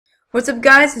What's up,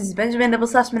 guys? This is Benjamin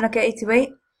 /Minaka828,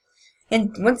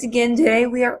 and once again today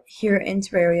we are here in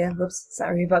Terraria. Whoops,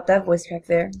 sorry about that voice crack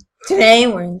there. Today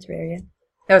we're in Terraria.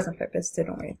 That was on purpose, so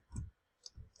don't worry.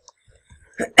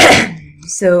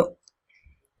 So,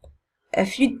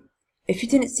 if you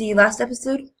didn't see last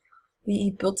episode,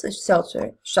 we built a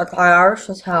shelter.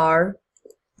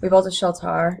 We built a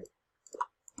shelter,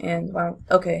 and wow,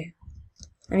 okay.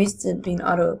 I'm used to being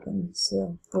auto open,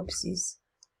 so whoopsies.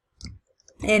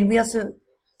 And we also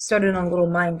started on a little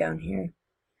mine down here,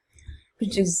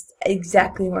 which is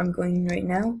exactly where I'm going right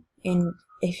now. And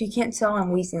if you can't tell,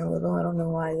 I'm wheezing a little. I don't know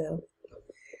why, though.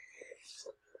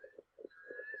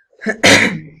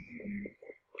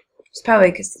 It's probably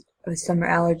because of summer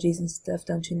allergies and stuff,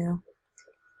 don't you know?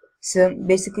 So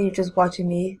basically, you're just watching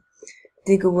me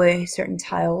dig away certain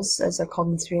tiles, as they're called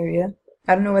in this area.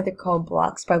 I don't know why they're called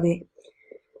blocks, probably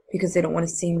because they don't want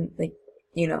to seem like,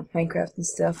 you know, Minecraft and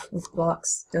stuff with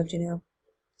blocks, don't you know?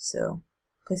 So,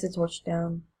 place the torch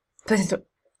down.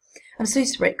 I'm so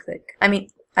used to right click. I mean,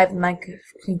 I have Minecraft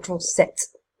control set,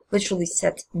 literally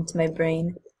set into my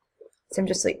brain. So I'm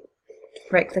just like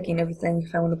right clicking everything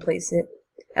if I want to place it.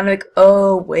 I'm like,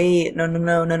 oh wait, no,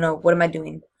 what am I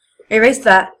doing? Erase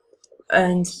that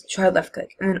and try left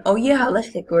click. And then, oh yeah,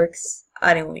 left click works.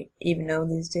 I don't even know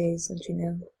these days, don't you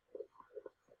know?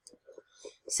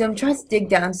 So I'm trying to dig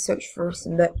down to search for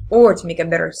some or to make a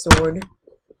better sword.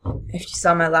 If you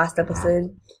saw my last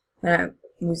episode, when I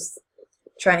was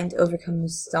trying to overcome the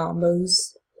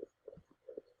zombos,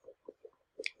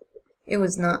 it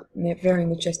was not very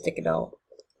majestic at all.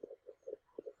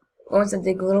 But once I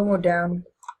dig a little more down,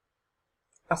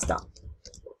 I'll stop.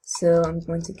 So I'm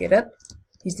going to get up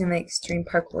using my extreme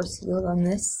parkour skill on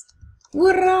this.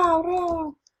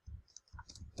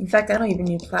 In fact, I don't even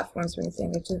need platforms or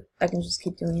anything. I can just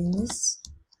keep doing this.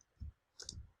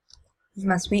 This is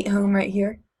my sweet home right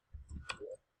here.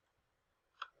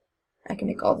 I can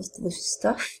make all this delicious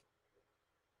stuff.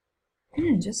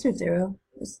 Just a 0.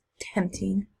 It's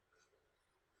tempting.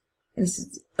 And this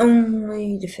is the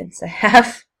only defense I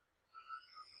have.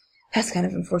 That's kind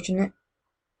of unfortunate.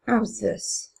 Oh, what's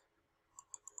this?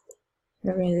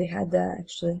 Never really had that,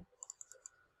 actually.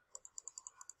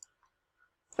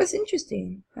 That's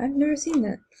interesting. I've never seen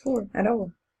that before at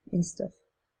all and stuff.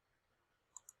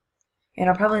 And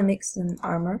I'll probably make some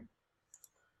armor,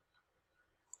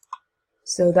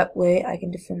 so that way I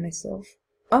can defend myself.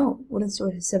 Oh, wooden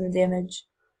sword has 7 damage.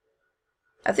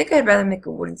 I think I'd rather make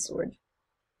a wooden sword.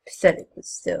 Pathetic, but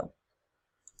still.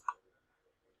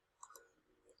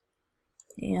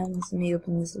 And let me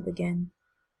open this up again.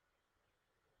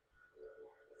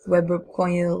 Web rope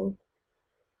coil.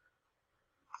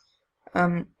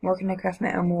 Where can I craft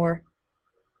my armor?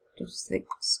 Just like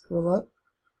scroll up.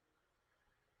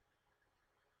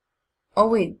 Oh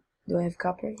wait, do I have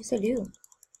copper? Yes I do.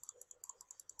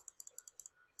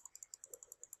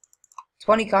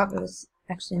 20 copper is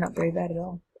actually not very bad at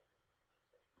all.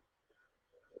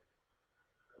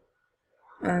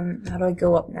 How do I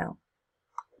go up now?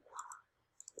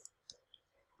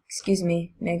 Excuse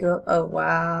me, may I go up? Oh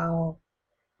wow.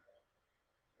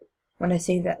 When I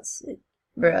say that,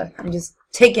 bruh, I'm just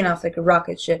taking off like a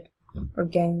rocket ship. Or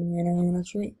gang, you know,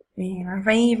 that's right. Me, our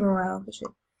favorite rocket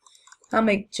ship. I'll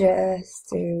make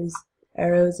jesters,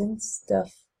 arrows, and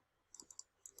stuff.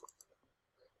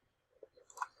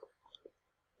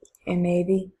 And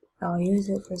maybe I'll use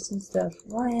it for some stuff.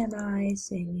 Why am I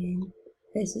singing?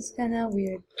 This is kinda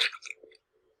weird.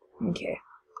 Okay.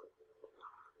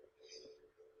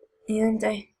 And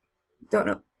I don't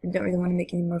know. I don't really want to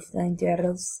make any more flying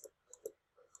arrows.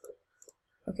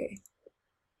 Okay.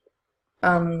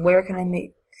 Where can I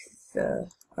make the,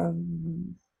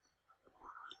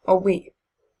 oh wait.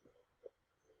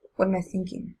 What am I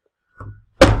thinking?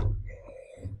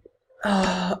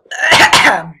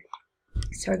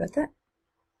 Sorry about that.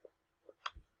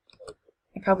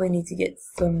 I probably need to get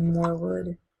some more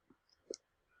wood.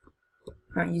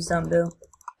 Not use zombie.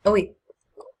 Oh wait.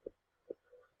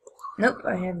 Nope,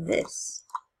 I have this.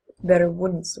 Better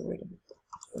wooden sword.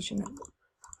 Fortunately.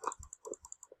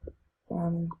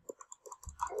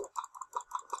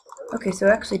 Okay, so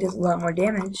it actually does a lot more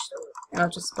damage. And I'll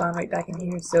just spawn right back in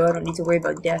here, so I don't need to worry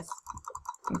about death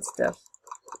and stuff.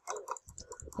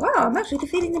 Wow, I'm actually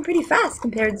defeating them pretty fast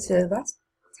compared to last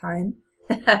time.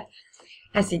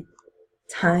 I see.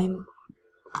 Time.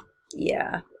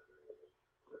 Yeah.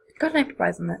 Gotta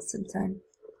improvise on that sometime.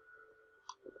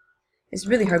 It's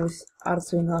really hard with auto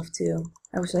swing off too.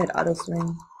 I wish I had auto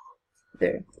swing.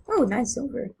 There. Oh, 9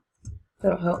 silver.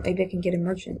 That'll help. Maybe I can get a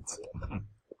merchant.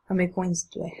 How many coins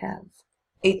do I have?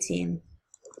 18.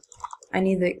 I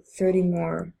need like 30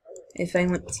 more if I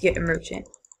want to get a merchant.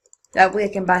 That way I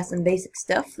can buy some basic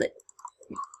stuff. That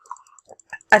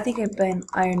I think I buy an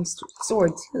iron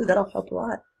sword too. That'll help a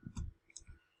lot.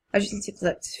 I just need to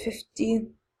collect 50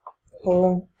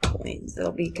 whole coins.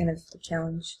 That'll be kind of a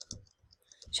challenge.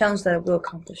 Challenge that I will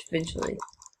accomplish eventually.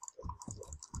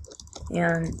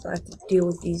 And I have to deal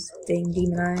with these dang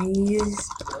demon eyes.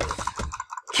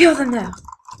 Kill them now!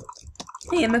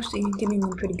 Hey, I'm actually getting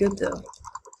them pretty good though.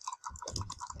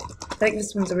 I think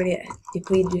this one's already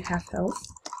depleted to half health.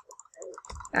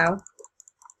 Ow.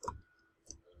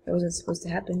 That wasn't supposed to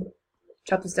happen.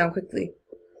 Chop this down quickly.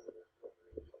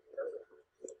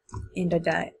 And I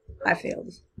died. I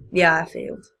failed. Yeah, I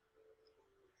failed.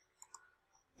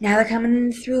 Now they're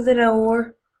coming through the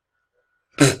door.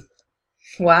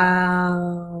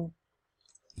 Wow.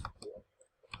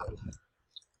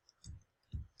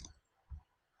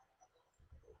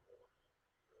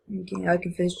 Okay, I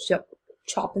can finish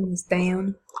chopping this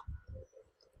down.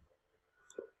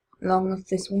 Along with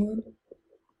this one.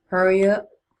 Hurry up.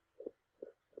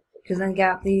 Because I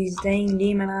got these dang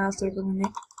demon eyes circling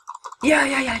it. Yeah.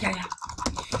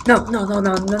 No.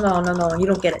 You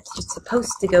don't get it. It's just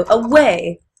supposed to go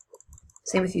away.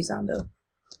 Same with you, Zombo.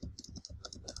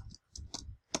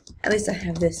 At least I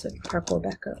have this so I can parkour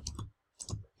back up.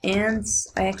 And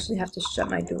I actually have to shut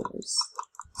my doors.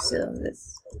 So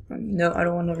that's... No, I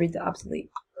don't want to read the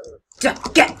obsolete.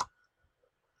 Get! Get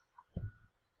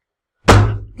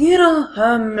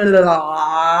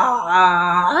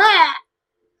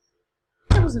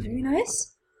that wasn't very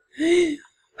nice.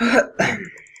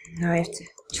 Now I have to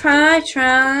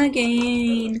try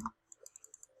again.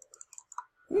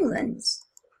 Ooh, lens.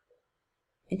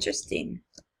 Interesting.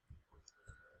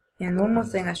 And one more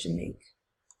thing I should make.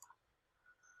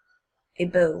 A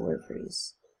bow or a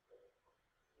freeze.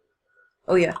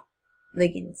 Oh yeah,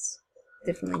 leggings.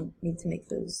 Definitely need to make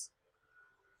those.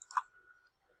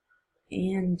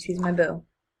 And choose my bow.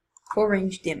 4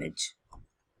 range damage.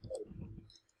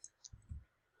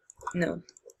 No.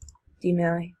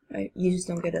 Demon eye. You just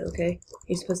don't get it, okay?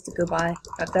 You're supposed to go by.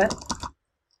 Got that?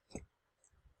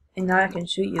 And now I can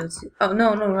shoot you. Oh,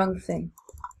 no, wrong thing.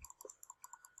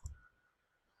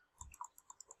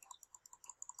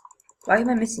 Why am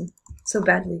I missing so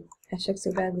badly? I checked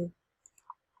so badly.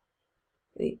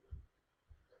 Wait.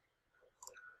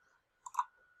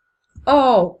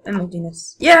 Oh,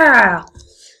 emptiness. Yeah!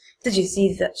 Did you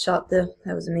see that shot though?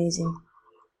 That was amazing.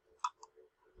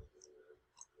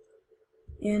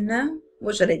 And now,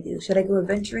 what should I do? Should I go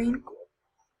adventuring?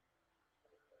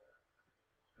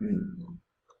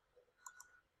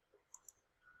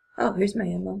 Oh, here's my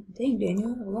ammo. Dang,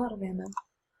 Daniel, a lot of ammo.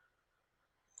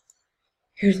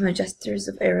 Here's my gestures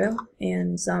of arrow,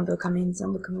 and Zombo coming.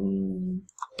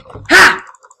 Ha!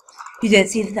 You didn't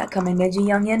see that coming, did you,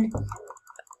 youngin?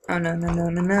 Oh,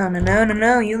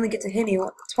 no, you only get to hit me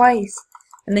twice,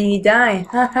 and then you die.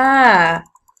 Ha!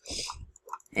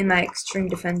 And my extreme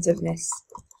defensiveness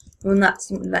will not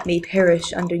let me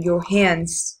perish under your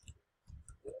hands.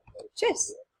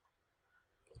 Chest.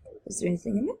 Is there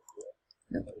anything in it?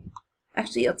 No.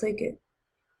 Actually, I'll take it.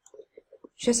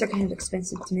 Chests are kind of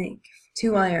expensive to make.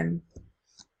 2 iron.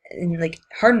 In like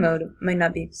hard mode, it might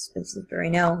not be expensive, but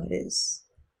right now it is.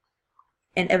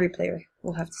 And every player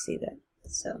will have to see that.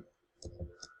 So,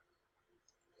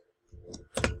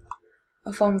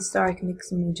 a fallen star, I can make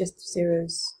some majestic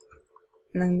zeros.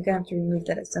 And I'm gonna have to remove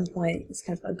that at some point. It's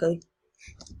kind of ugly.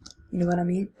 You know what I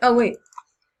mean? Oh wait,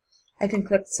 I can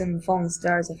collect some fallen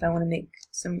stars if I want to make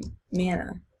some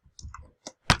mana.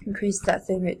 Increase that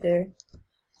thing right there.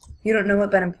 You don't know it,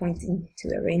 but I'm pointing to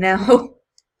it right now.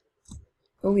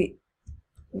 Oh wait.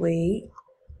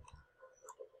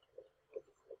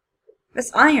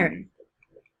 That's iron.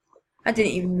 I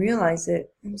didn't even realize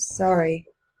it. I'm sorry.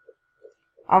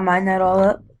 I'll mine that all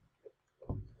up.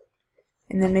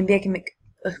 And then maybe I can make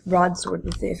a broadsword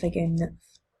with it if I get enough.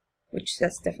 Which,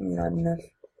 that's definitely not enough.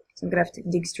 So I'm gonna have to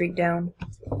dig straight down.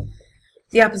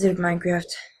 The opposite of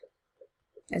Minecraft.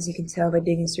 As you can tell by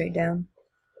digging straight down.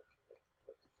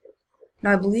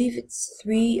 Now I believe it's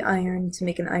 3 iron to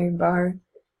make an iron bar.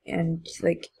 And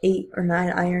like 8 or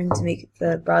 9 iron to make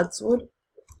the broadsword.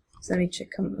 So let me check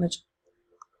how much.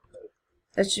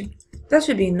 That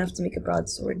should be enough to make a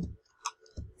broadsword.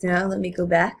 So now let me go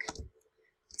back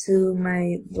to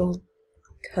my little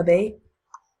cubby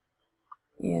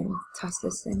and toss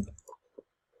this in.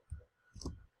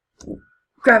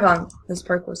 Grab on those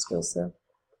parkour skills though.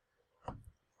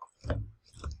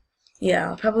 Yeah,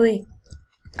 I'll probably.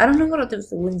 I don't know what I'll do with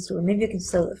the wind sword. Maybe I can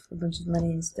sell it for a bunch of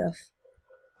money and stuff.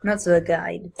 Not so a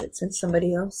guide, but since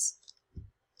somebody else.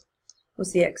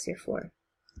 What's the X here for?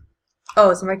 Oh,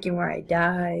 it's marking where I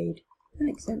died. That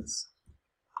makes sense.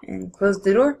 And close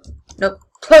the door. Nope.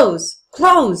 Close!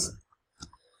 Close!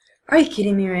 Are you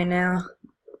kidding me right now?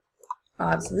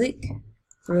 Obsolete.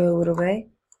 Throw it away.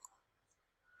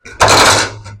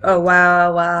 Oh,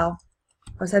 wow, wow.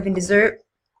 I was having dessert.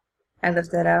 I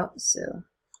left that out, so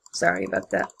sorry about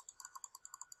that.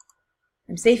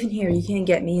 I'm safe in here. You can't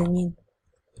get me. I mean,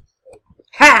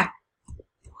 ha!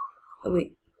 Oh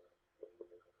wait.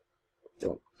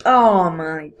 Oh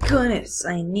my goodness!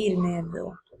 I need an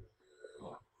anvil.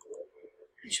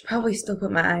 I should probably still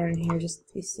put my iron here just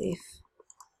to be safe,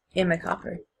 and my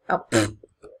copper. Oh.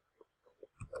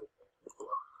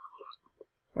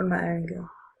 Where'd my iron go?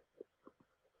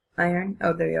 Iron?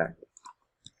 Oh, there you are.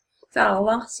 Thought I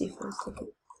lost you for a second.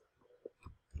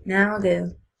 Now I'll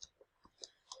go.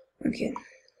 Okay.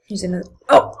 Here's another.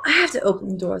 Oh, I have to open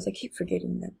the doors. I keep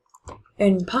forgetting that.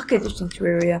 In Pocket Edition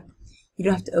Terraria, you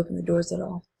don't have to open the doors at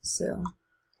all. So,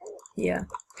 yeah.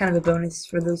 Kind of a bonus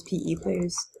for those PE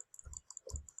players.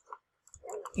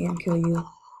 And kill you.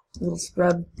 Little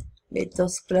scrub. Little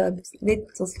scrub.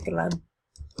 Little scrub.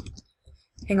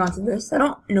 Hang on to this. I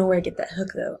don't know where I get that hook,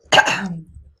 though.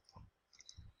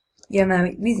 Yeah,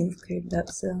 my reason's cleared up,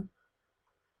 so.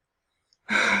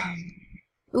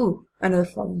 Ooh, another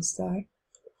falling star.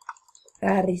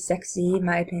 Very sexy, in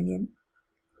my opinion.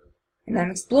 And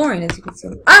I'm exploring, as you can see.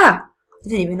 Ah! I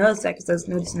didn't even notice that because I was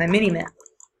noticing my mini-map.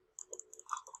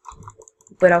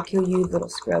 But I'll kill you, little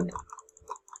scrub.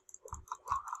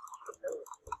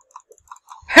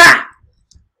 Ha!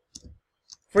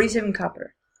 47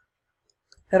 copper.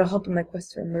 That'll help in my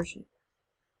quest for a merchant.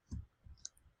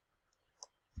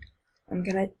 I'm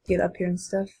gonna get up here and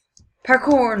stuff.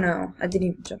 Parkour! No, I didn't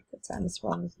even jump that time. What's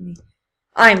wrong with me?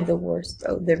 I'm the worst.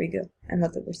 Oh, there we go. I'm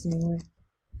not the worst anymore.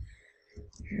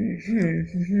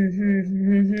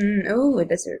 Oh, a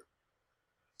desert.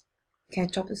 Can I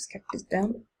chop this cactus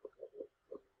down?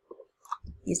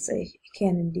 Yes, I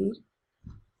can indeed.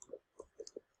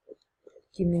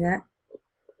 Give me that.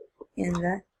 And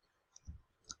that.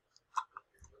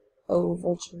 Oh,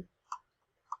 vulture.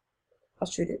 I'll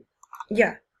shoot it.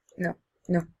 Yeah. No.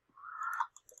 No.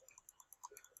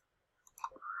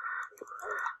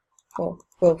 Oh,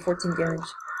 whoa, 14 damage.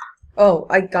 Oh,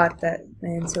 I got that,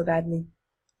 man, so badly.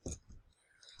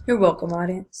 You're welcome,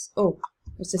 audience. Oh,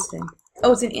 what's this thing?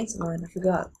 Oh, it's an answer line, I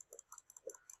forgot.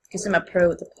 Guess I'm a pro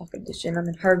with the Pocket Edition. I'm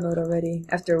in hard mode already,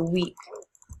 after a week.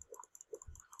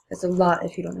 That's a lot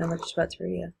if you don't know much about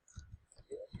Terraria.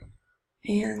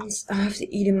 And I have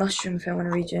to eat a mushroom if I want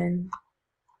to regen.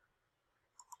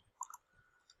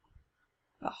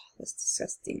 Oh, that's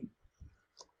disgusting.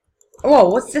 Whoa,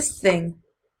 what's this thing?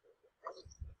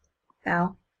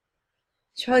 Ow.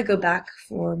 Should probably go back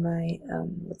for my,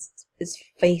 what's his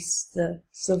face, the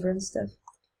silver and stuff.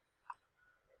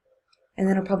 And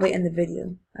then I'll probably end the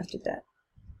video after that.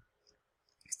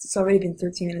 It's already been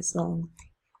 13 minutes long.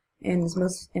 And as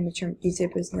most amateur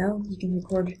YouTubers know, you can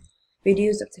record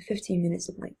videos up to 15 minutes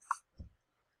of length.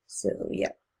 So,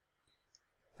 yeah.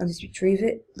 I'll just retrieve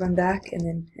it, run back, and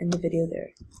then end the video there.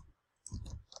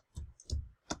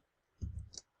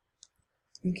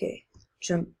 Okay.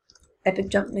 Jump. Epic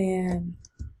jump, man.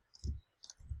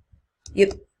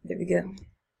 Yep. There we go.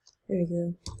 There we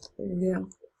go. There we go.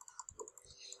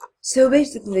 So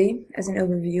basically, as an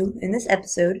overview, in this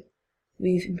episode,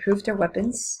 we've improved our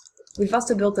weapons. We've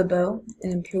also built a bow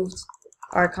and improved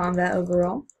our combat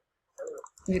overall.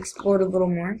 We've explored a little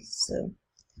more, so.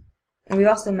 And we've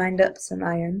also mined up some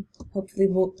iron. Hopefully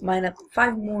we'll mine up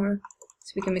 5 more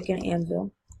so we can make an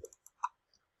anvil.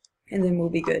 And then we'll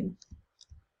be good.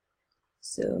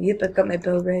 So, yep, I've got my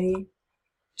bow ready.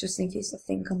 Just in case the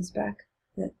thing comes back.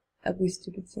 That ugly,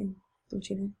 stupid thing. Don't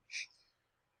you know?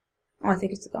 Oh, I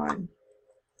think it's gone.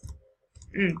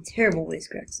 Terrible waste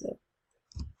cracks, though.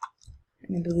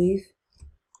 And I believe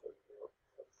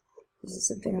this is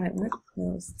something I might want.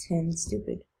 No, it's 10.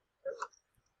 Stupid.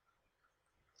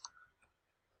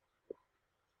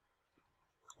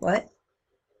 What?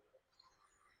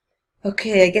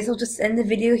 Okay, I guess I'll just end the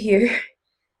video here.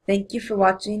 Thank you for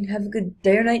watching. Have a good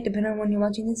day or night, depending on when you're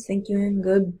watching this. Thank you and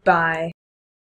goodbye.